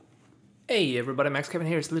Hey everybody, Max Kevin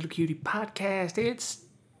here. It's the Little Cutie Podcast. It's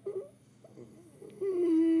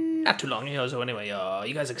not too long, so anyway,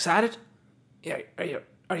 you guys excited? Yeah,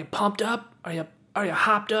 are you pumped up? Are you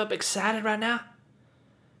hopped up, excited right now?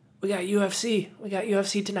 We got UFC. We got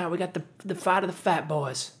UFC tonight. We got the fight of the fat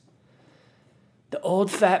boys. The Old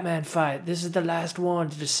Fat Man fight. This is the last one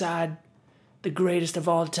to decide the greatest of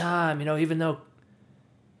all time. Even though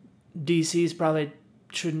DC's probably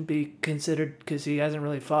shouldn't be considered because he hasn't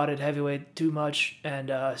really fought at heavyweight too much, and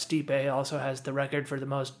Stipe also has the record for the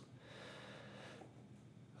most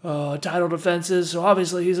title defenses, so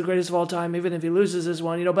obviously he's the greatest of all time, even if he loses this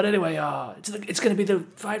one, but anyway, it's going to be the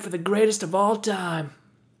fight for the greatest of all time,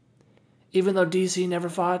 even though DC never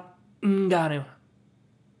fought Ngannou,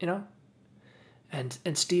 and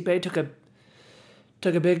Stipe took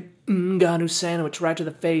a big Ngannou sandwich right to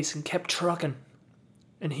the face and kept trucking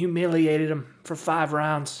and humiliated him for 5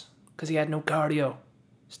 rounds because he had no cardio.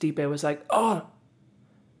 Stipe was like, "Oh,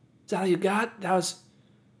 is that all you got? That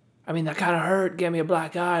kind of hurt, gave me a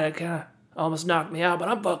black eye, that kind of almost knocked me out, but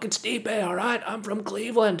I'm fucking Stipe, all right? I'm from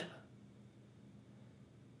Cleveland.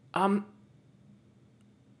 Where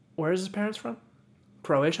is his parents from?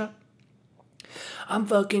 Croatia? I'm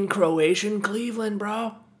fucking Croatian Cleveland,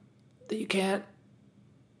 bro. You can't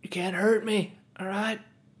hurt me, all right?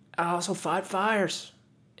 I also fight fires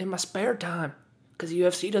in my spare time because the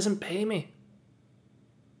UFC doesn't pay me.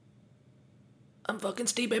 I'm fucking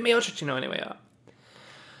Stipe Miocic, anyway.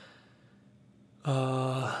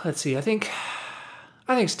 Let's see. I think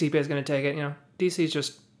Stipe is gonna take it. DC's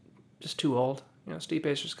just too old.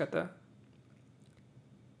 Stipe's just got the.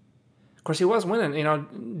 Of course, he was winning.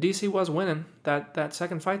 DC was winning that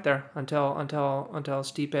second fight there until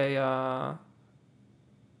Stipe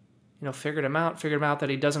figured him out that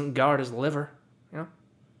he doesn't guard his liver.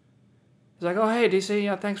 He's like, "Oh, hey,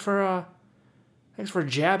 DC, thanks for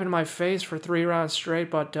jabbing my face for 3 rounds straight,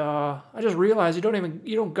 but I just realized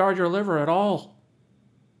you don't guard your liver at all.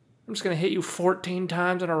 I'm just gonna hit you 14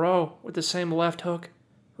 times in a row with the same left hook,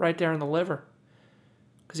 right there in the liver,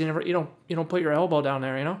 because you don't put your elbow down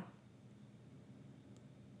there,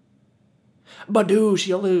 Badoosh,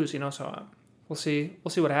 you lose, So we'll see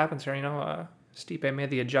what happens here, Stipe made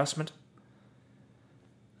the adjustment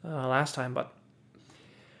last time, but.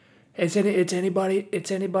 It's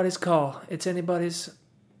anybody's call. It's anybody's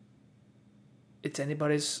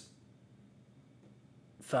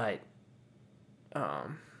fight.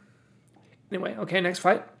 Anyway, okay, next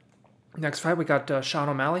fight. We got Sean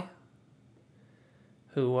O'Malley,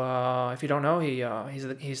 who, if you don't know,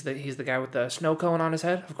 he's the guy with the snow cone on his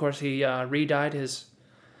head. Of course, he redyed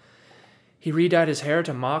his hair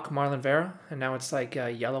to mock Marlon Vera, and now it's like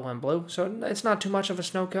yellow and blue. So it's not too much of a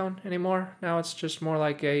snow cone anymore. Now it's just more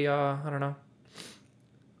like a, I don't know,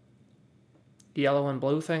 yellow and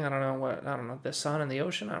blue thing. I don't know, the sun and the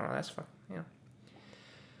ocean. I don't know, that's fun,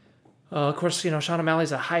 of course, Sean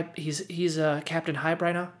O'Malley's a hype. He's Captain Hype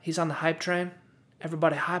right now. He's on the hype train.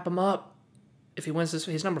 Everybody hype him up. If he wins this,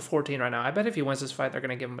 he's number 14 right now. I bet if he wins this fight, they're going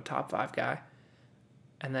to give him a top 5 guy.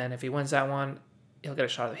 And then if he wins that one, he'll get a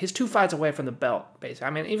shot. He's 2 fights away from the belt,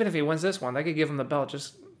 basically. Even if he wins this one, they could give him the belt,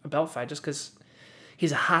 just a belt fight, just because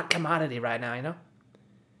he's a hot commodity right now,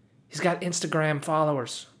 He's got Instagram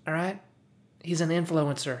followers, all right? He's an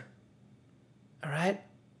influencer, all right?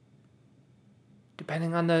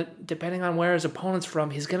 Depending on where his opponent's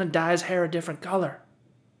from, he's going to dye his hair a different color.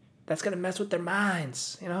 That's going to mess with their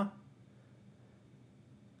minds,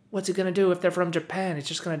 What's he going to do if they're from Japan? He's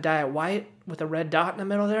just going to dye it white with a red dot in the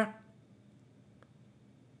middle there?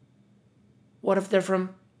 What if they're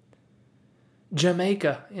from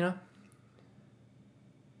Jamaica,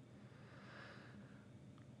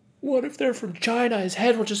 What if they're from China? His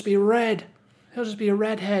head will just be red. He'll just be a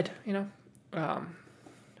redhead,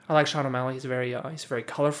 I like Sean O'Malley. He's very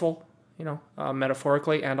colorful,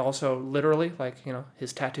 metaphorically and also literally.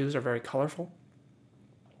 His tattoos are very colorful.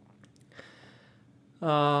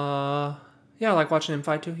 I like watching him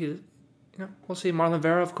fight too. We'll see. Marlon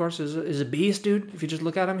Vera, of course, is a beast, dude. If you just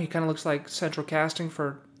look at him, he kind of looks like central casting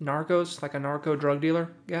for Narcos, like a narco drug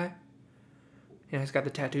dealer guy. He's got the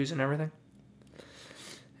tattoos and everything.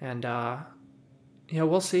 And,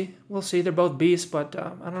 we'll see. They're both beasts, but I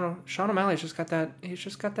don't know. Sean O'Malley's just got that. He's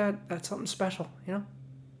just got that's something special,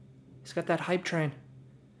 He's got that hype train.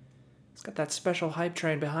 He's got that special hype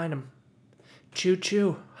train behind him. Choo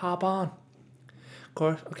choo, hop on. Of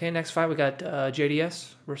course. Okay, next fight we got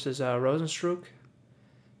JDS versus Rozenstruik.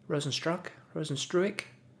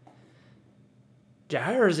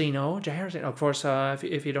 Jairzinho. Of course,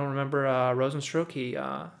 if you don't remember Rozenstruik, he.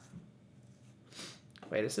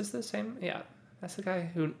 Wait, is this the same? Yeah, that's the guy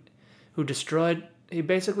who destroyed he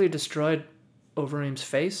basically destroyed Overeem's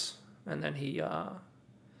face, and then he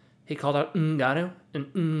called out Ngannou, and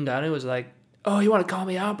Ngannou was like, "Oh, you want to call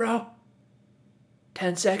me out, bro?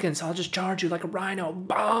 10 seconds, I'll just charge you like a rhino.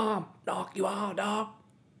 Bomb! Knock you out, dog.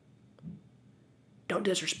 Don't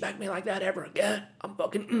disrespect me like that ever again. I'm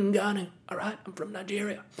fucking Ngannou, alright? I'm from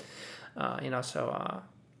Nigeria." So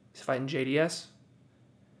he's fighting JDS.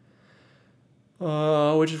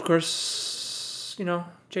 Which, of course,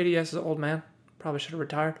 JDS is an old man. Probably should have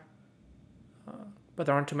retired. But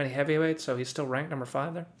there aren't too many heavyweights, so he's still ranked number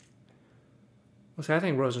 5 there. Well, see, I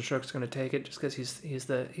think Rozenstruik's going to take it just because he's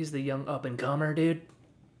the young up and comer dude.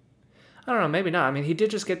 I don't know, maybe not. I mean, he did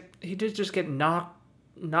just get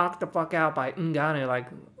knocked the fuck out by Ngannou like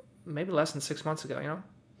maybe less than 6 months ago. When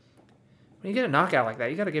you get a knockout like that,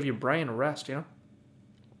 you got to give your brain a rest. A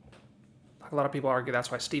lot of people argue that's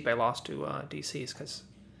why Stipe lost to DC's, because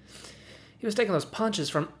he was taking those punches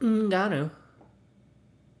from Ngannou.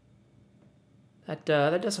 That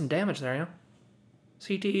does some damage there,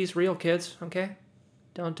 CTE's real, kids, okay?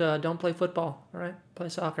 Don't play football, all right? Play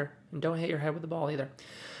soccer, and don't hit your head with the ball either.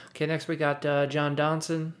 Okay, next we got John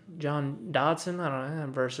Dodson, I don't know,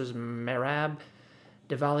 versus Merab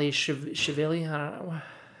Devali-Shivili. I don't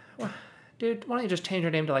know. Dude, why don't you just change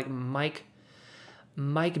your name to like Mike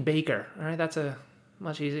Baker? All right, that's a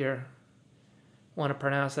much easier one to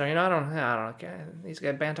pronounce there. I don't know. These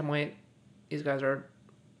guys bantamweight. These guys are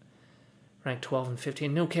ranked 12 and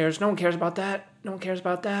 15. No one cares about that. Okay,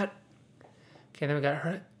 then we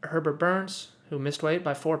got Herbert Burns, who missed weight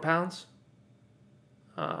by 4 pounds.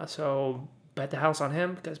 So bet the house on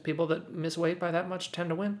him, because people that miss weight by that much tend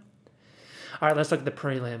to win. All right, let's look at the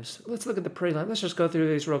prelims. Let's just go through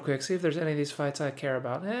these real quick, see if there's any of these fights I care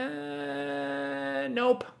about.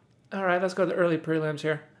 Nope. All right, let's go to the early prelims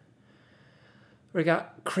here. We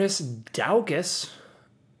got Chris Daukaus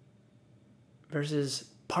versus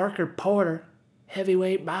Parker Porter,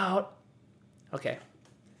 heavyweight bout. Okay.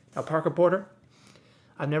 Now, Parker Porter,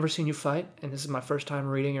 I've never seen you fight, and this is my first time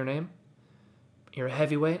reading your name. You're a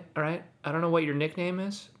heavyweight, all right? I don't know what your nickname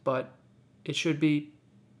is, but it should be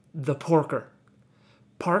The Porker.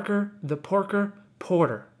 Parker, The Porker,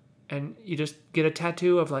 Porter. And you just get a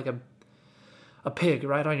tattoo of like a pig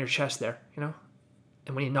right on your chest there, And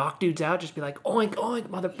when you knock dudes out, just be like, "Oink, oink,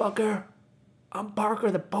 motherfucker. I'm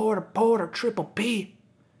Parker, The Porter, Triple P.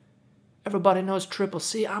 Everybody knows Triple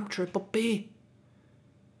C. I'm Triple P.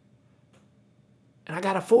 And I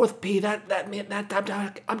got a 4th P.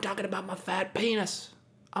 I'm talking about my fat penis.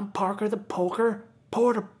 I'm Parker the Porter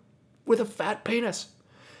with a fat penis.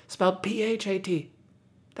 Spelled P-H-A-T.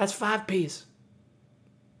 That's 5 P's.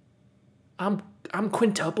 I'm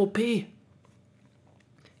quintuple P.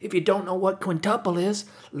 If you don't know what quintuple is,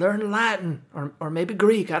 learn Latin or maybe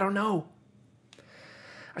Greek. I don't know.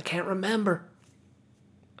 I can't remember.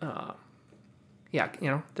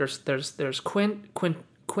 There's quin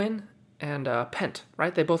and pent,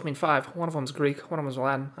 right? They both mean 5. One of them's Greek, one of them's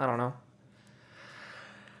Latin. I don't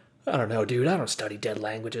know, dude. I don't study dead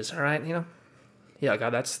languages, all right? Yeah,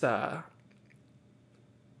 God, that's the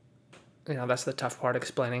tough part,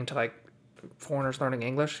 explaining to like foreigners learning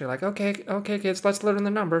English. You're like, okay, kids, let's learn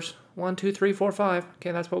the numbers. 1, 2, 3, 4, 5.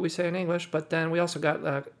 Okay, that's what we say in English. But then we also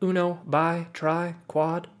got uno, bi, tri,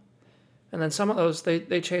 quad, and then some of those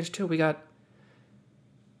they changed too. We got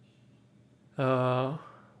what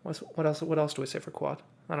else do we say for quad?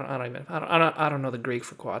 I don't know the Greek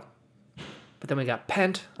for quad. But then we got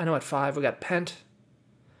pent. I know at 5 we got pent.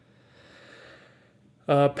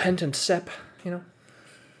 Pent and sep, Or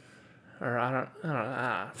I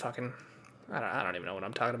don't even know what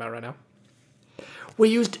I'm talking about right now. We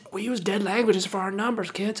use dead languages for our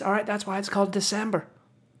numbers, kids. All right, that's why it's called December,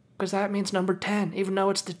 because that means number 10. Even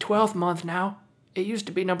though it's the 12th month now, it used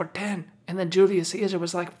to be number 10. And then Julius Caesar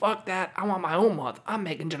was like, "Fuck that! I want my own month. I'm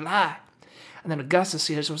making July." And then Augustus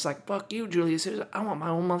Caesar was like, "Fuck you, Julius Caesar. I want my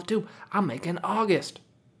own month too. I'm making August."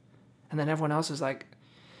 And then everyone else is like,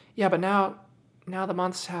 "Yeah, but now the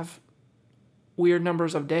months have weird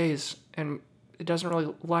numbers of days, and it doesn't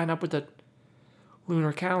really line up with the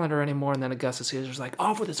lunar calendar anymore." And then Augustus Caesar's like,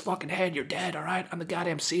 "Off with his fucking head, you're dead, all right? I'm the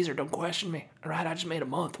goddamn Caesar, don't question me, all right? I just made a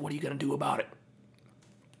month, what are you gonna do about it?"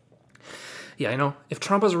 Yeah, if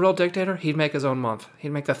Trump was a real dictator, he'd make his own month. He'd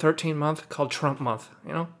make the 13th month called Trump month,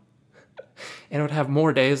 And it would have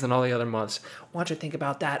more days than all the other months. Why don't you think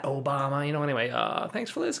about that, Obama? Anyway,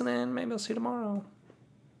 thanks for listening. Maybe I'll see you tomorrow.